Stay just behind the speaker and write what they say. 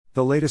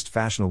The latest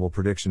fashionable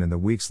prediction in the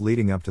weeks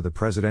leading up to the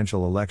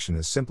presidential election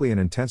is simply an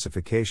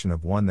intensification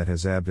of one that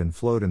has ebbed and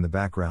flowed in the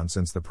background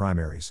since the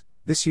primaries.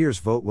 This year's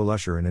vote will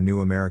usher in a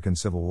new American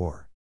Civil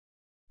War.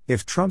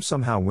 If Trump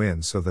somehow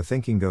wins, so the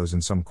thinking goes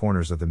in some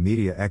corners of the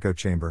media echo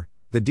chamber,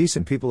 the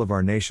decent people of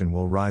our nation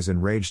will rise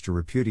in rage to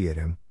repudiate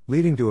him,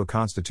 leading to a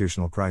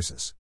constitutional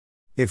crisis.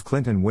 If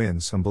Clinton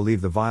wins, some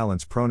believe the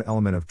violence-prone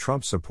element of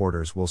Trump's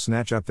supporters will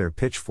snatch up their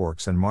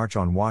pitchforks and march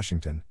on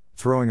Washington,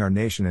 throwing our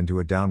nation into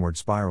a downward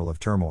spiral of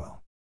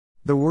turmoil.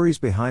 The worries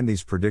behind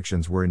these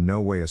predictions were in no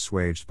way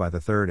assuaged by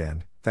the third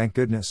and, thank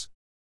goodness,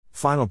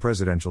 final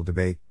presidential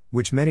debate,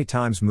 which many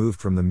times moved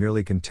from the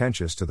merely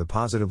contentious to the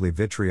positively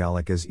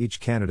vitriolic as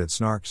each candidate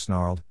snarked,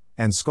 snarled,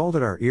 and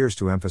scalded our ears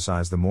to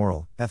emphasize the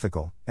moral,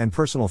 ethical, and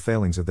personal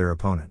failings of their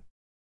opponent.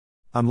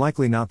 I'm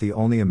likely not the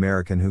only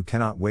American who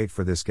cannot wait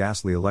for this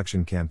ghastly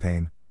election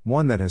campaign,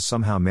 one that has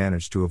somehow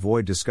managed to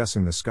avoid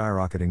discussing the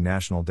skyrocketing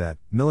national debt,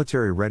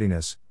 military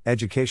readiness,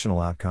 educational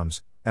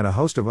outcomes, and a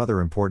host of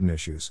other important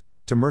issues,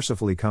 to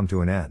mercifully come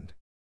to an end.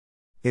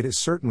 It is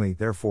certainly,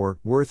 therefore,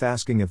 worth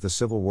asking if the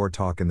Civil War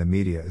talk in the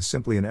media is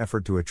simply an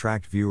effort to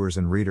attract viewers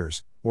and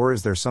readers, or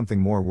is there something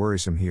more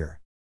worrisome here?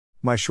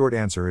 My short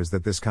answer is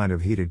that this kind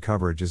of heated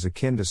coverage is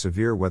akin to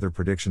severe weather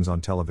predictions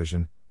on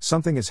television.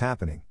 Something is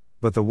happening,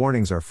 but the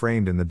warnings are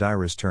framed in the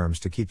direst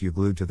terms to keep you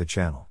glued to the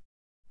channel.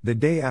 The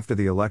day after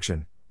the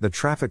election, the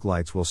traffic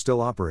lights will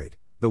still operate,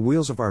 the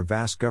wheels of our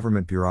vast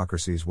government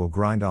bureaucracies will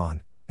grind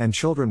on, and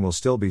children will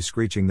still be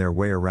screeching their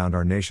way around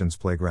our nation's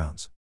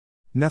playgrounds.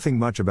 Nothing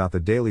much about the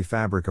daily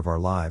fabric of our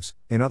lives,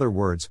 in other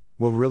words,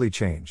 will really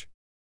change.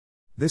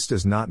 This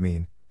does not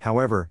mean,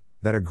 however,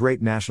 that a great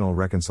national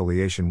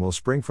reconciliation will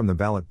spring from the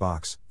ballot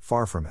box,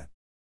 far from it.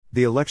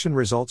 The election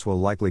results will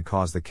likely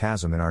cause the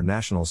chasm in our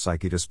national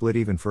psyche to split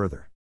even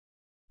further.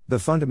 The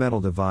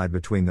fundamental divide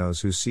between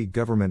those who see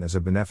government as a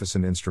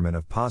beneficent instrument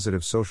of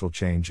positive social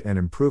change and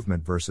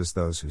improvement versus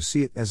those who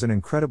see it as an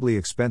incredibly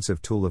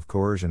expensive tool of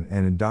coercion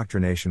and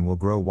indoctrination will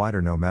grow wider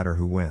no matter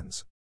who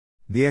wins.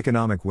 The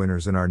economic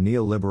winners in our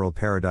neoliberal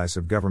paradise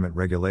of government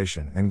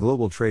regulation and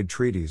global trade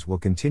treaties will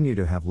continue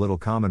to have little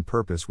common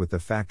purpose with the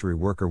factory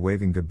worker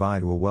waving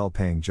goodbye to a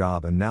well-paying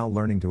job and now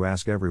learning to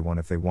ask everyone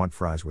if they want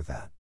fries with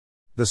that.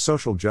 The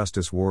social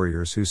justice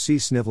warriors who see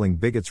sniveling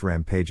bigots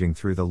rampaging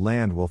through the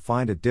land will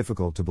find it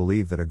difficult to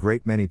believe that a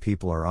great many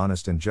people are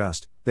honest and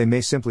just. They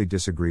may simply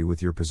disagree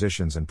with your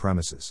positions and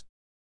premises.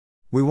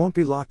 We won't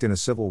be locked in a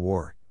civil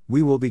war,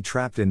 we will be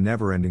trapped in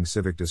never-ending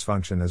civic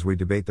dysfunction as we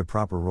debate the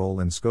proper role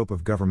and scope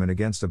of government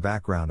against a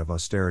background of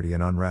austerity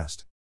and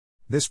unrest.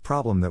 This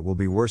problem that will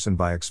be worsened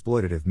by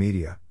exploitative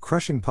media,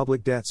 crushing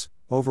public debts,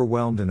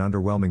 overwhelmed and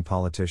underwhelming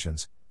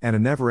politicians, and a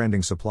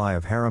never-ending supply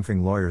of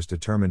harumping lawyers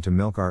determined to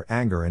milk our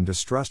anger and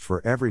distrust for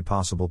every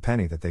possible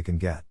penny that they can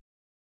get.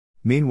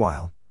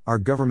 Meanwhile, our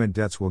government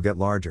debts will get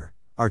larger,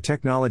 our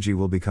technology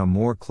will become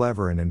more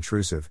clever and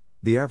intrusive,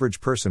 the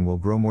average person will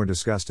grow more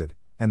disgusted,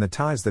 and the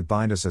ties that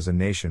bind us as a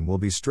nation will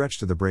be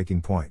stretched to the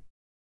breaking point.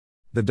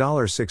 The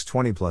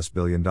 $620+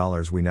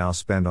 billion we now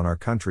spend on our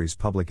country's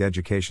public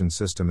education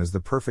system is the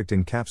perfect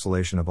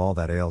encapsulation of all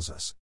that ails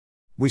us.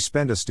 We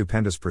spend a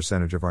stupendous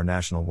percentage of our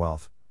national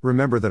wealth.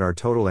 Remember that our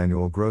total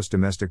annual gross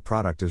domestic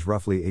product is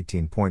roughly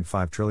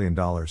 $18.5 trillion,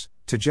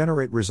 to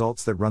generate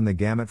results that run the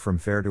gamut from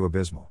fair to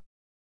abysmal.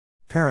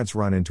 Parents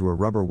run into a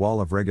rubber wall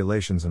of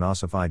regulations and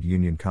ossified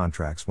union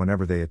contracts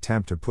whenever they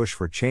attempt to push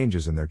for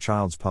changes in their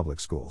child's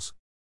public schools.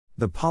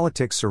 The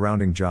politics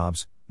surrounding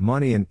jobs,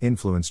 money and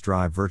influence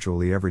drive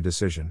virtually every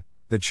decision.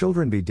 The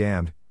children be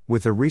damned,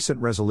 with the recent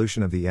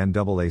resolution of the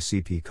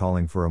NAACP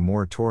calling for a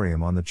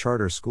moratorium on the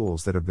charter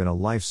schools that have been a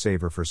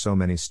lifesaver for so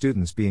many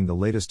students being the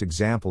latest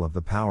example of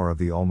the power of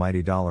the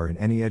almighty dollar in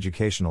any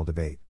educational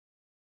debate.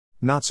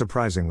 Not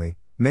surprisingly,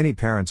 many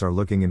parents are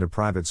looking into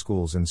private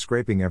schools and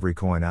scraping every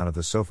coin out of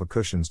the sofa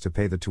cushions to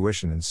pay the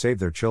tuition and save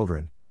their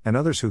children, and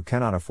others who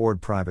cannot afford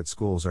private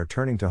schools are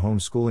turning to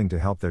homeschooling to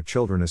help their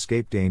children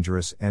escape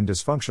dangerous and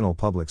dysfunctional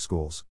public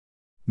schools.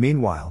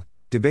 Meanwhile,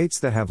 debates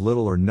that have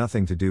little or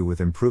nothing to do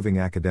with improving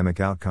academic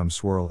outcomes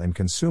swirl and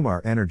consume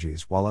our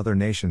energies while other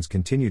nations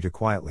continue to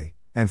quietly,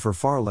 and for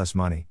far less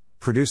money,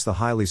 produce the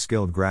highly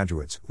skilled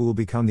graduates who will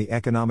become the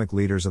economic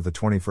leaders of the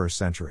 21st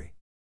century.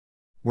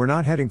 We're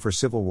not heading for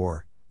civil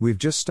war, we've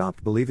just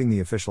stopped believing the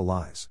official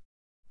lies.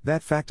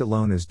 That fact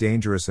alone is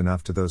dangerous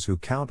enough to those who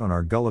count on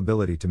our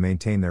gullibility to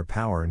maintain their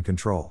power and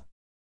control.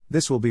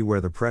 This will be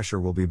where the pressure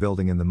will be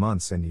building in the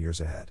months and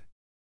years ahead.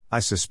 I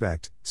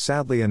suspect,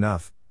 sadly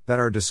enough, that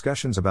our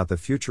discussions about the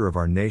future of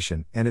our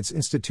nation and its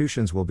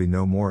institutions will be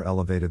no more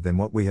elevated than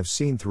what we have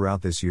seen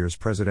throughout this year's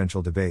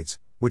presidential debates,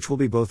 which will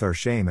be both our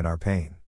shame and our pain.